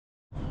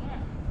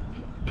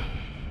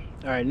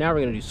All right, now we're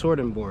gonna do sword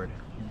and board,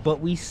 but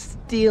we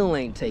still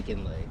ain't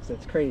taking legs.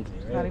 That's crazy,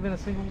 right? Not even a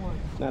single one.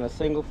 Not a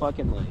single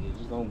fucking leg. It's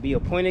just gonna be a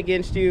point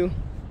against you.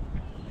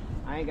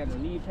 I ain't got no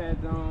knee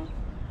pads on.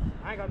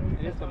 I ain't got no knee pads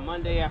on. And it's the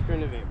Monday after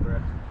an event,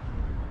 bro.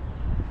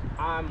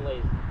 I'm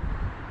lazy.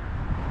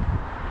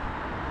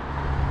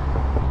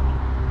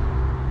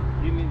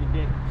 Give me the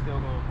dick. I'm still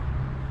going.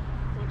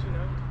 Don't you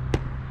know?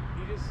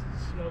 You just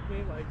smoked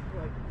me like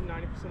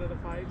 90% of the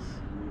fights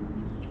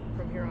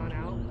from here on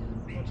out.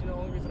 Don't you know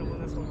the only reason I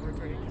won this one for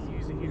attorney because you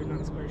use a heater,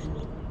 not a square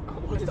shield.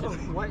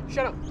 What?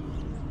 Shut up.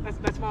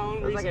 That's my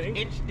own reason. There's like an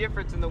inch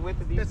difference in the width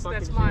of these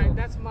fucking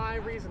that's my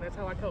reason. That's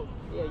how I cope.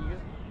 Yeah, you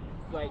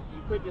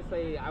could just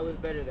say I was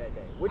better that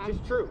day, which is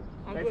true.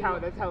 That's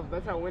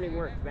how winning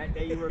works. That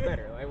day you were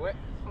better. Like what?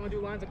 I'm gonna do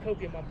lines of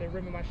copium up there,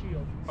 rimming my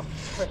shield. Oh,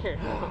 fair.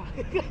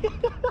 So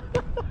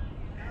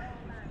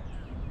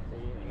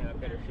you got a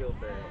better shield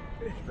for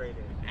straight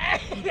in.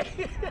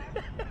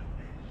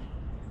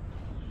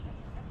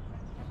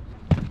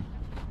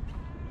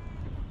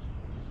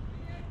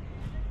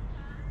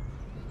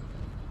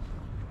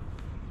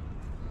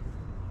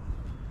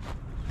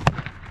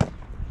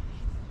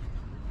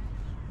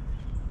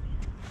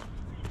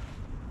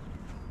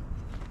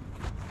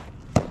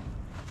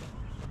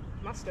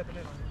 I'm not stepping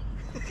in on it.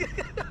 I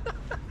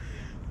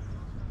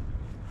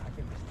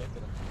can be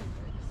stepping on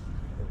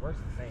you. It works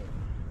the same.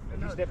 If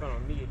you step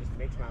on me, it just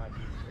makes my life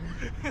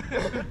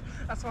easier.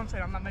 That's what I'm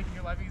saying. I'm not making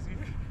your life easier.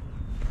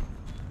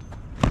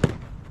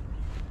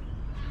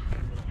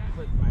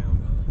 Click my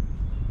elbow.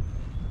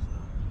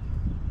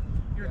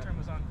 Your turn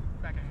was on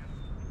back of hand.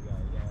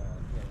 Yeah,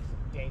 some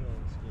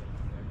dangling skin.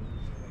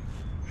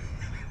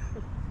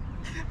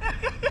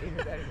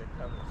 Either that or your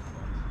cover.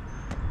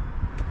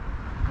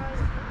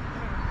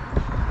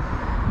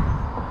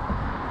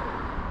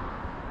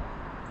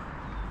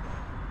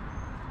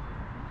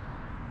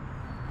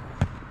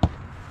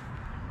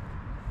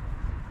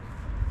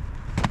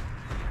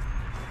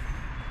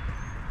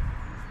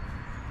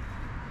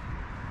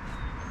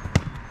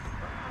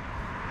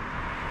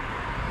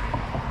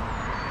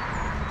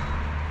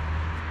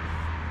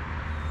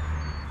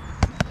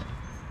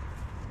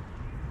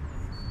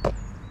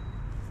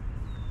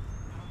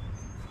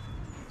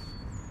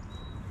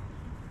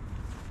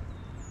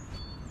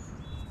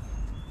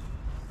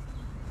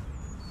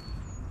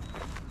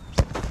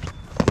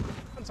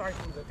 I'm sorry.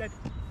 Dead.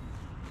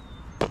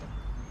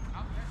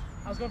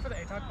 I was going for the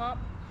ATOC pop.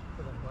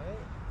 For the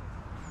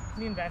what?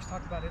 Me and Vash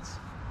talked about it's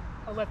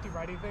a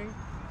lefty-righty thing.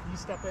 You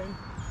step in,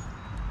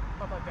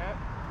 pop like that.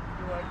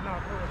 You're like,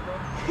 nah, cool, bro.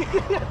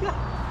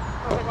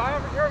 I was like, well, I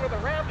haven't heard with a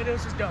ramp, and it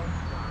was just done.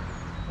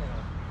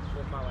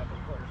 With my life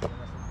important.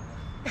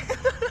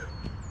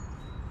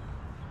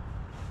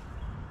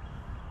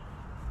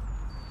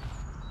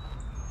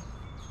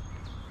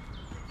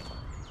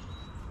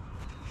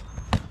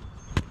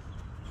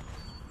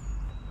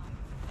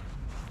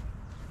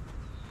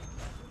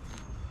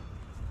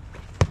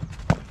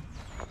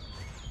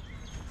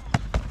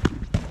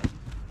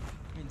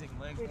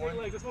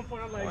 Legs. At one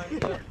point, I'm like,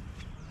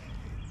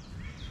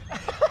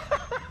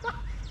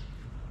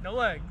 no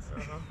legs.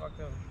 Fuck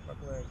them. Fuck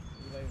legs.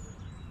 You lazy.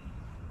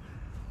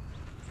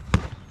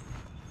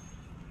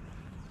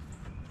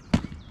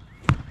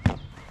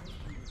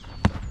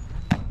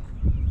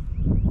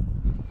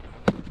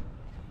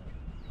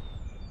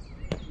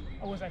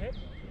 Oh, was that hit?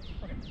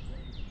 Okay.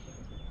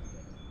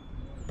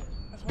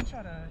 That's one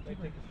shot. They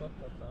take the fluff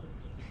cups off.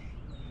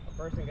 A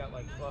person got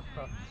like fluff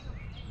cups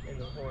in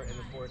the board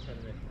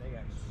tournament. They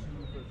got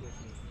super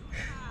fishy.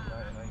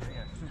 They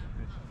got super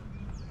fishy.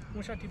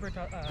 One shot T-Bird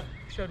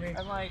showed me.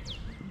 I'm like,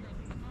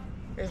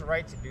 it's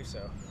right to do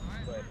so,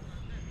 but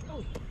oh,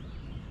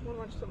 I want to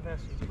watch something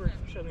fast. T-Bird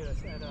showed me this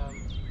at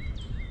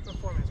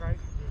Performance, right?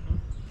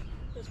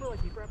 Mm-hmm. It's more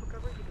like deep wrap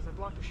recovery because I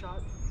blocked a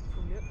shot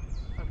from Nip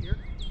up here.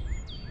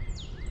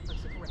 Like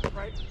super wrap,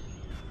 right?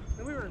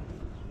 And we were.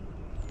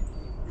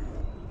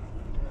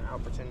 I'll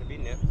pretend to be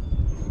Nip.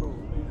 Oh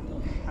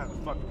man, how the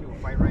fuck do people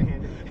fight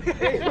right-handed?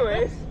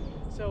 Anyways.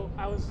 So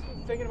I was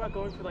thinking about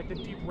going for like the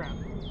deep wrap,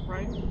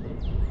 right?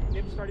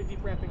 Nip started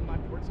deep wrapping my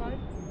board side,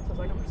 so I was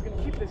like, I'm just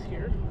gonna keep this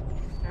here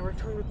and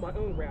return with my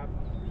own wrap.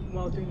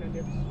 While I was doing that,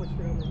 Nip switched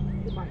it over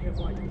with my hip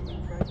like this,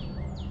 right?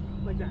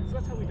 Like that. So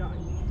that's how we died.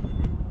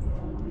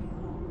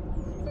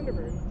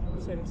 Thunderbird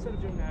said instead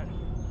of doing that,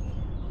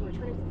 we're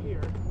returning from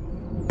here.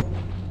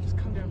 Just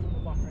come down from the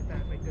block like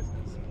that, make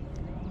distance.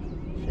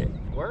 Shit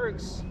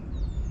works.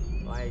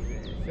 Like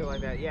I feel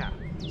like that, yeah.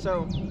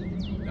 So,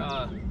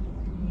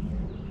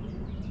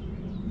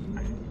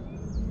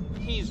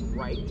 he's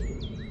right.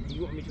 Do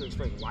you want me to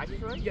explain why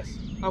he's right? Yes.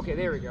 Okay,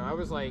 there we go. I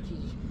was like,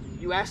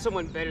 you asked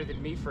someone better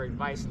than me for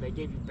advice, and they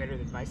gave you better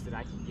advice than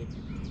I can give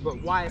you.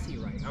 But why is he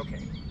right?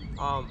 Okay.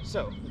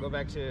 So go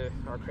back to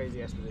our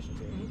crazy ass position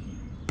too.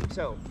 Mm-hmm.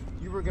 So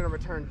you were gonna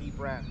return deep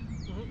wrap.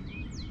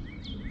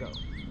 Mm-hmm. Go.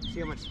 See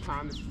how much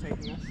time this is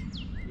taking us?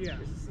 Yeah.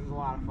 This is a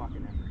lot of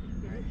fucking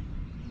effort. Right?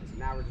 So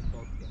now we're just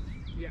both together.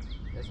 Yeah.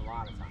 There's a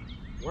lot of time.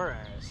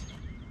 Whereas,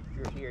 if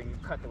you're here and you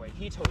cut the way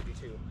he told you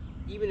to,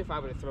 even if I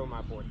were to throw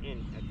my board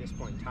in at this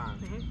point in time,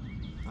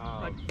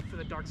 Like for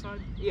the dark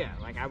side? yeah,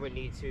 like I would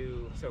need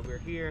to. So we're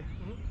here.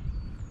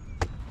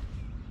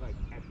 Like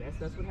at best,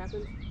 that's what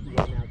happens. You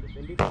are now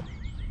defended.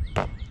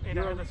 And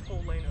I have this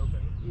whole lane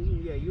open.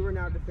 Yeah, you are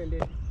now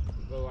defended.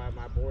 Go out.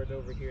 My board's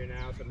over here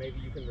now, so maybe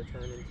you can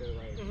return into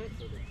like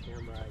to the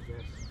camera, I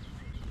guess.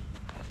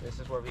 This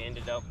is where we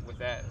ended up with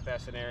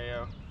that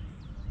scenario,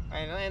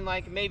 and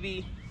like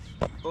maybe,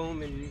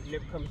 boom, and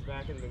Nip comes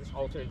back in this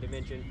alternate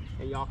dimension,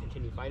 and y'all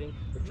continue fighting,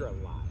 but you're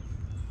alive.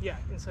 Yeah,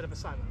 instead of a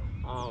silo.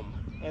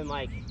 And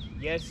like,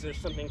 yes, there's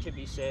something to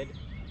be said.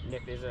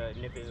 Nip is a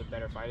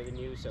better fighter than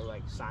you, so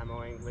like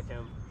simoing with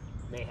him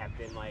may have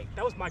been like,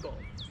 That was my goal.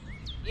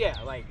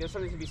 yeah, like there's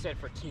something to be said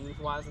for teams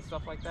wise and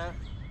stuff like that.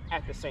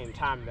 At the same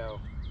time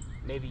though,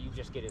 maybe you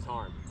just get his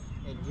arm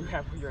and you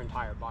have your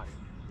entire body.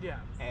 Yeah.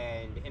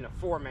 And in a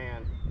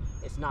 4-man,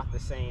 it's not the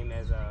same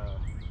as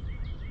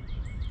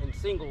in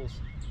singles.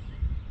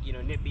 You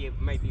know, Nip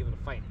might be able to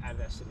fight out of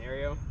that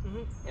scenario.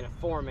 In a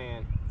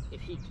 4-man,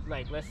 if he,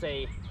 like, let's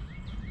say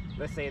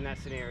in that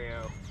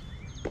scenario,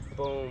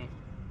 boom,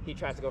 he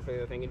tries to go for the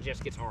other thing and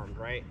just gets armed,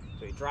 right?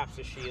 So he drops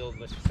his shield.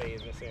 Let's just say in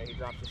this scenario, he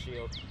drops his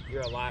shield.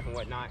 You're alive and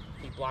whatnot.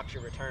 He blocks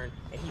your return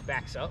and he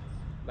backs up,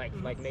 like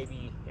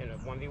maybe in a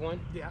 1v1.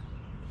 Yeah.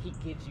 He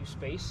gives you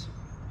space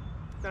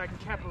That I can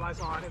capitalize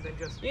on and then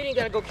just. You ain't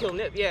gotta go kill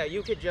Nip. Yeah,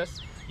 you could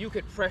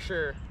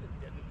pressure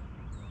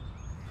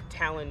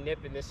Talon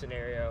Nip in this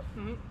scenario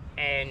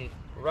and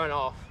run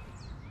off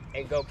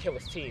and go kill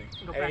his team.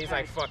 And he's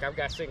like, fuck, I've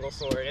got single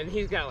sword. And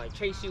he's gotta like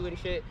chase you and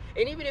shit.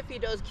 And even if he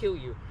does kill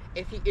you,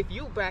 if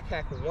you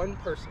backhack one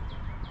person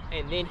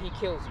and then he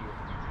kills you,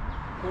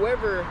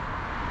 whoever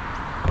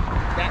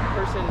that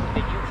person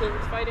that you killed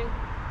is fighting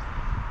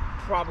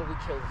probably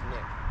kills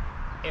Nip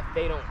if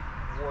they don't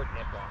ward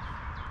Nip off.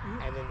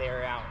 And then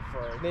they're out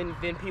for.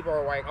 Then people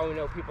are like, oh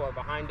no, people are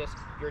behind us.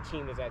 Your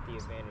team is at the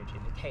advantage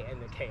in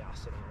the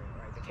chaos scenario,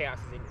 right? The chaos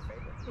is in your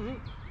favor.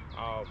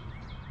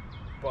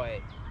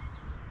 But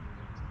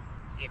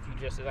if you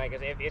just like,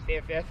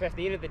 if at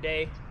the end of the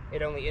day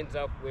it only ends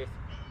up with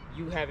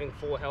you having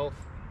full health,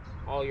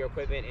 all your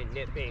equipment, and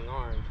Nip being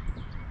armed,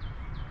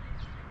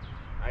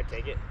 I'd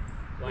take it.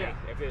 Like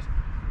if it's,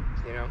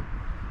 you know.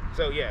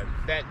 So yeah,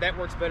 that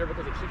works better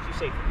because it keeps you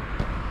safe.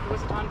 There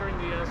was a time during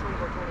the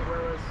swingboard tournament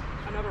where it was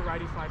another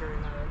righty fighter in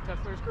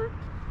Tefler's group.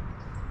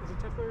 Was it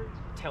Tefler?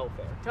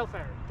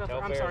 Telfair.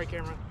 I'm sorry,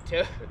 camera.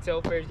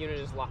 Telfair's unit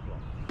is lockball.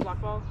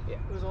 Lockball? Yeah.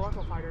 It was a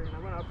lockball fighter, and I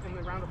went up in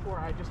the round of 4.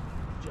 I just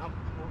jumped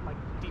like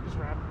deepest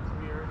wrap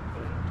rear,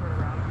 and then turn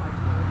around and fight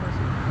another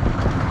person.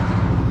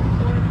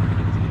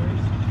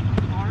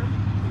 Arm,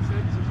 he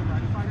said, because he was a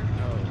righty fighter.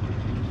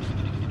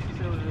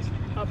 So it was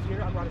up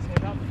here. I brought his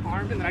hand out,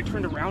 armed, and then I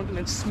turned around and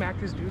then smacked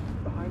his dude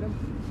behind him.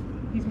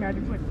 He's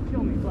magic to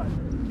kill me, but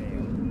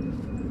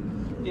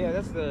damn. Yeah,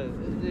 that's the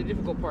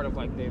difficult part of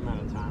like the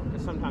amount of time,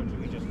 because sometimes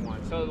we just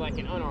want. So like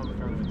in unarmed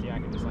tournaments, yeah, I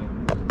can just like.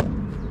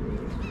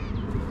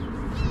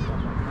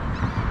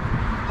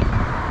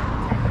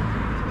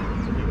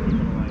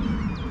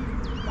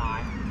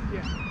 Die.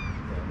 Yeah.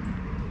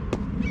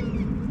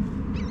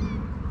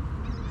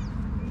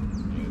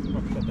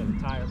 Probably cut that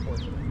entire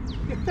portion.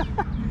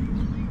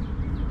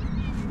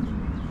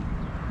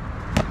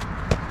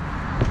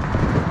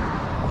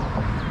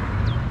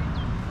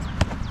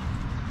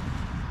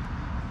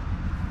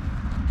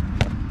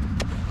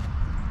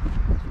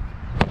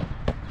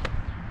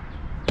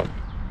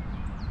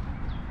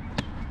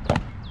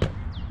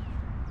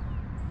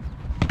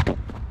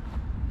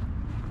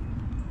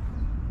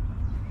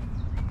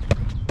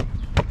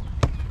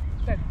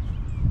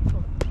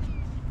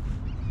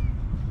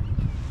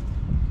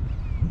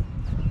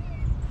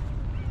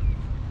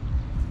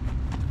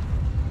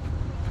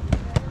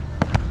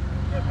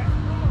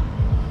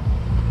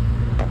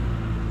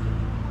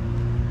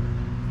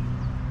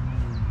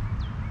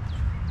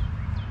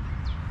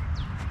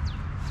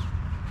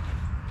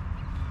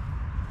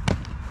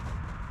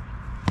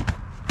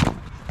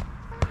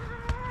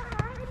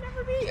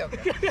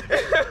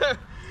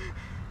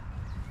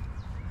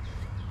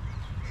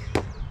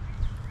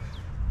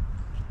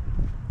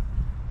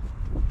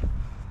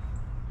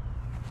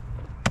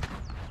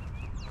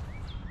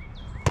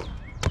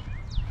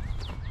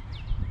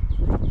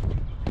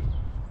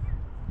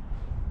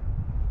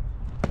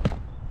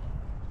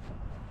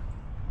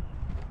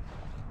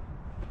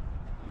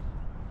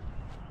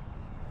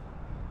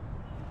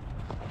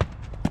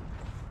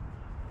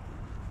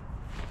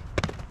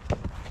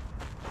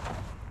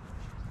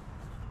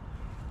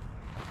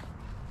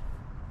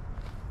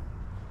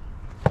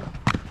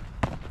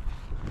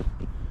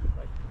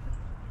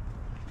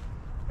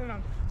 No,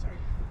 sorry.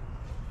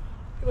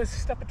 It was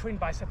stuff between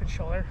bicep and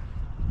shoulder.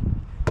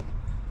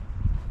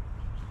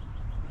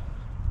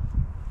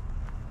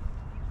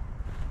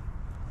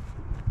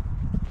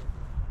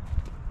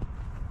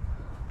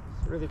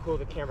 It's really cool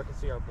the camera can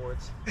see our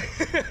boards.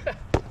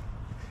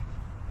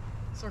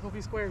 Circle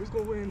V square, who's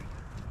gonna win?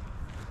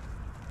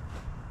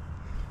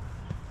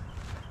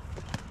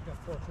 We got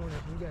 4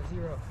 corners, we got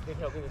 0. Didn't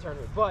help me in the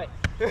tournament, but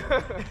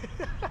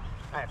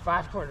I had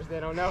 5 corners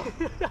then, oh no.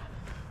 It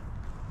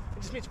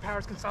just means your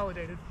power's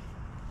consolidated.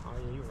 Oh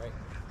yeah, you're right.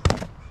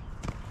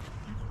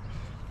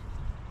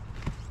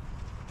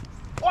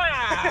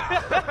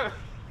 Wow!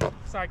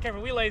 Sorry,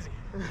 Cameron, we lazy.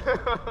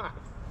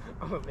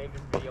 I'm gonna make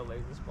this video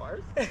lazy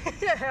spars.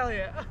 Yeah, hell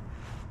yeah.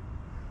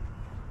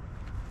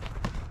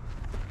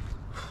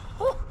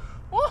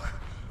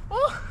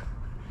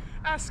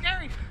 That's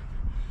scary.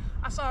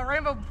 I saw a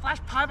rainbow flash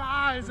by my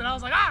eyes and I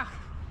was like, ah!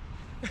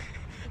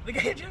 The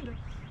gay agenda.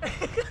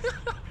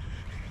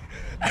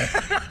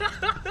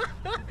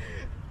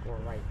 Or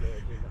right there,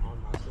 just on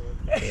my sword.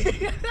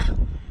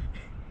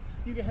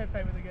 You can head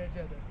pay with the gay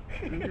agenda.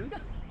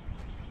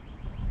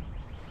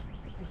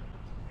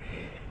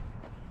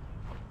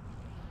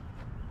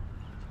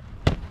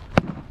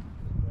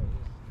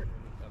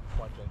 A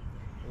bunch of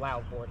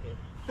loud board hit.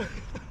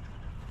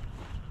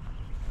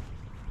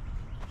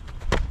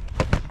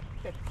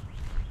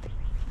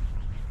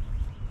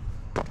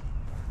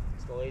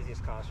 It's the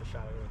laziest caster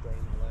shot I've ever played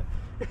in my life.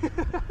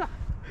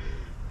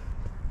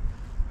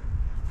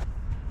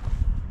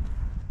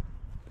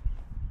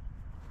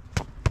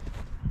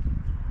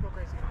 Go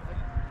crazy.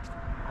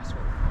 I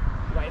swear.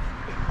 Right.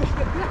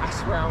 I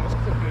swear I almost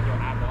clipped you in your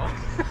eyeball.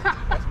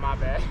 That's my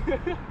bad.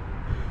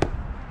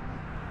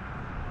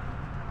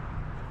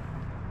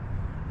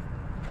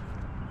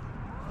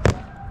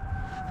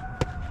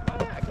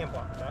 I can't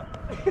block that.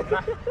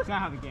 It's not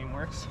how the game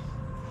works.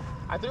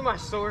 I threw my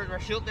sword, my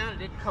shield down, it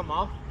didn't come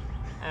off.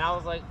 And I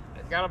was like,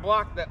 gotta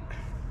block that.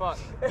 Fuck.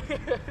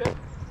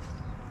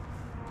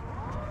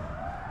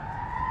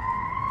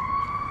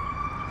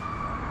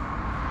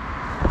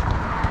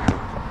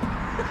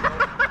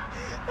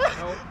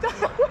 Nope.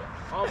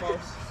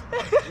 Almost.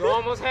 You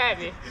almost had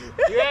me.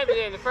 You had me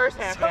there in the first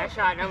half of that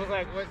shot, and I was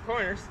like, what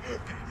corners?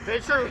 They're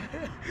true.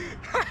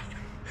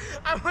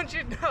 I want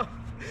you to know.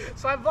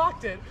 So I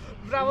blocked it,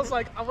 but I was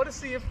like, I want to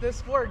see if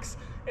this works.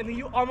 And then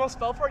you almost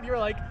fell for it, and you were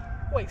like,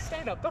 wait,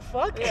 stand up, the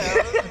fuck? Yeah,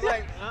 I was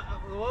like,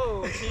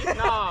 whoa, chief,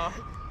 nah.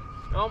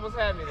 You almost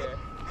had me there.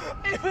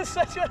 It was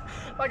such a,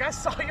 like, I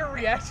saw your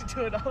reaction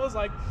to it. I was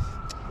like,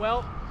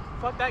 well,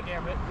 fuck that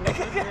gambit.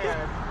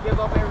 Yeah, give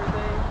up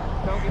everything.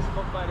 Don't get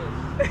smoked by this.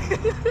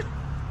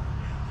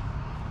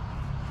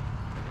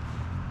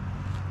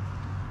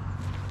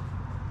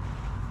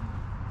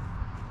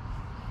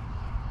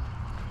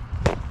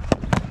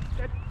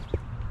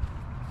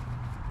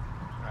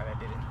 Alright, I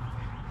did it.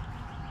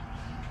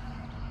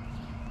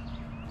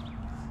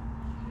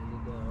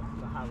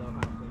 The high-low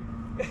high thing.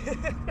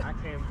 I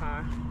came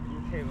high, you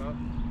came up.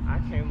 I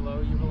came low,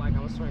 you were like,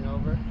 I'm gonna swing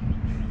over.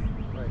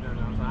 Wait, no,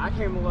 I'm sorry. I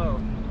came low,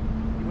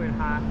 you went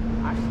high.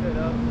 I stood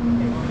up,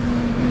 came up.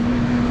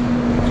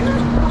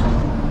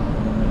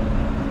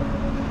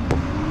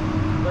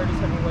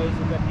 37 ways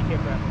to get the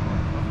hip wrap.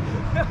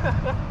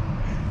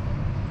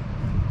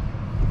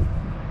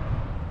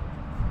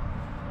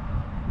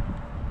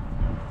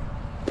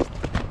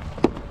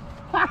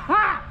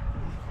 Ha!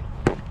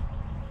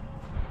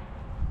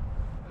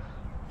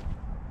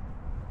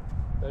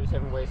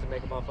 37 ways to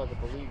make a motherfucker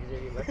believe he's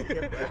gonna get left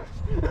hip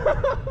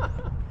wrap.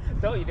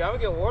 Tell you, dude, I'm gonna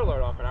get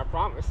Warlord off it, I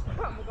promise. I'm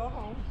gonna go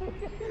home.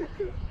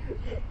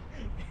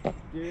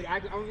 Dude,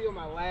 I'm gonna be on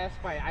my last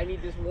fight. I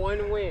need this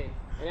one win.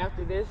 And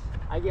after this,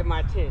 I get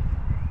my 10.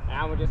 And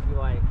I'm gonna just be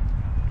like,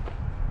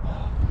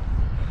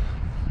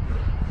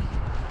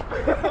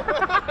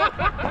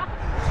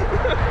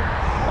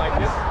 like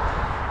this.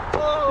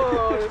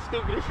 Oh, the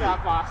stupidest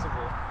shot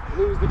possible.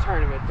 Lose the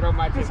tournament, throw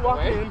my 10 Just walk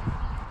away. in.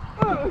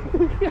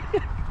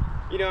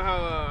 You know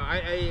how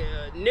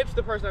Nip's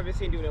the person I've been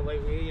seeing doing it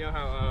lately. You know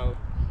how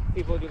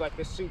people do like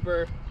the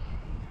super.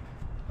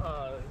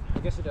 I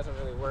guess it doesn't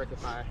really work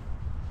if I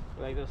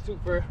like the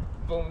super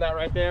boom that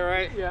right there,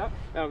 right? Yeah.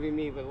 That would be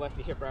me, but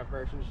lefty hip wrap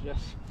version is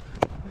just.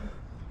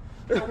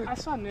 I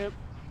saw Nip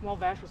while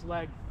Vash was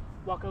leg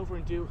walk over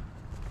and do,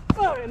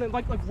 and then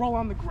like roll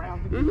on the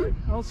ground. Mhm.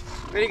 I was,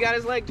 And he got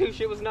his leg too.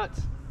 Shit was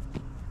nuts.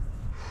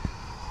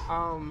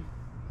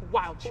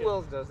 wild shit. Who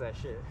else does that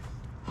shit?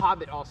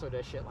 Hobbit also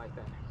does shit like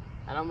that.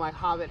 And I'm like,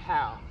 Hobbit,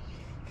 how?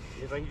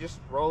 He's like, you just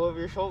roll over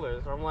your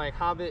shoulders. I'm like,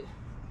 Hobbit,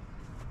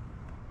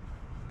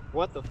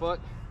 what the fuck?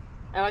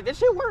 And like, that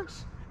shit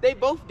works. They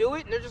both do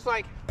it, and they're just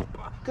like,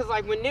 because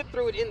like when Nip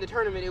threw it in the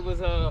tournament, it was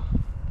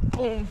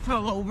boom,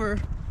 fell over,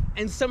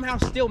 and somehow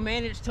still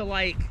managed to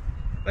like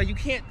you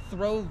can't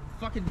throw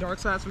fucking dark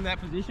sides from that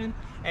position.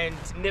 And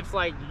Nip's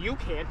like, you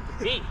can't,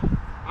 me.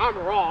 I'm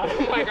wrong.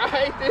 I'm like,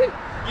 alright then,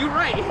 you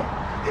right.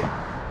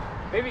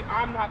 Maybe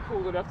I'm not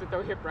cool enough to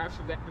throw hip wraps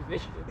from that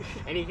position.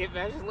 And he hit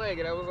Vash's leg,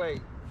 and I was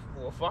like,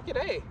 well, fuck it,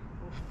 hey.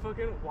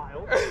 Fucking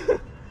wild.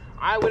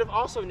 I would have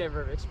also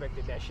never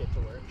expected that shit to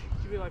work.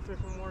 Should we like 3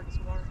 for more, get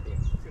some water? Yeah.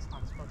 It's just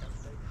hot as fuck out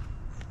today.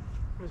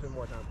 There's been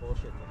more time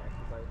bullshitting than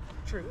actually playing.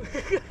 True.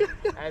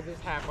 As is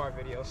half our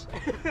videos.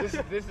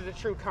 This is a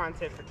true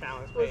content for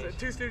talents What page. was it,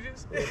 2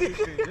 Stooges? Yeah, 2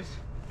 Stooges.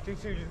 2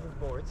 Stooges with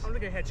boards. I'm gonna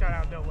get a headshot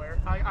out of nowhere.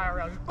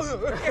 IRL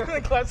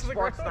just glasses the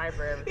Spark ground.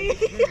 sniper,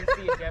 everything. You can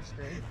see a death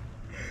screen.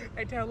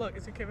 Hey, Tail, look,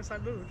 it's a Kevin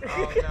side mood.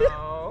 Oh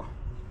no.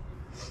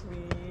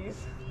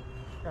 Please.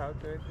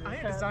 Okay. I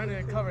need to design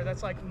a cover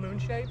that's like moon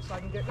shape, so I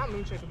can get, not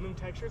moon shape, but moon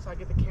texture, so I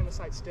get the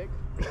campsite stick.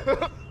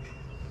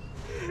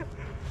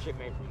 Shit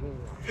made from moon.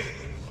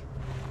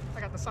 I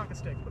got the socket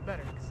stick, but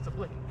better, because it's a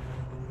blicky.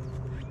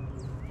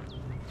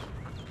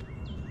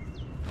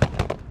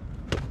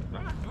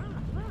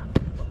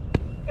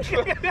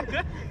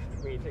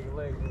 We ain't taking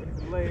legs.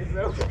 Legs,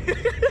 though.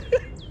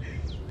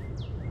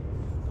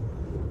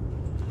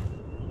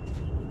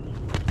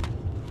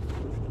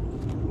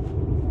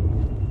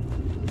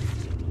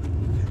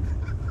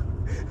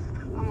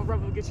 I'm a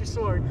rebel, get your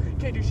sword.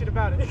 Can't do shit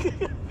about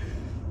it.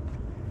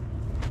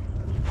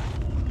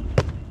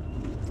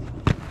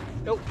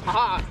 Nope.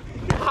 Ha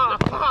ha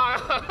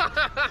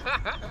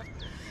ha.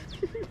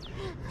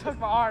 Took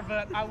my arm,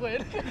 but I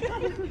win.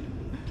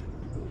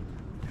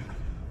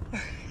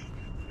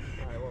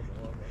 Alright, one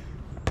more.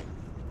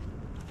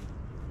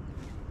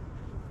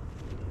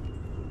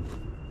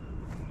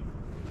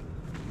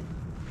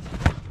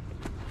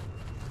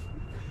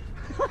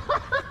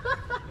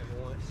 Never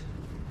once.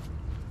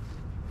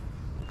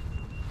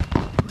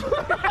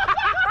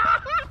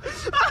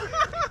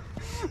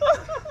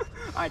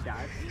 I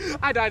died.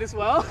 I died as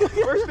well.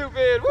 We're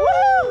stupid.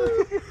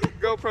 Woo!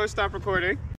 GoPro, stop recording.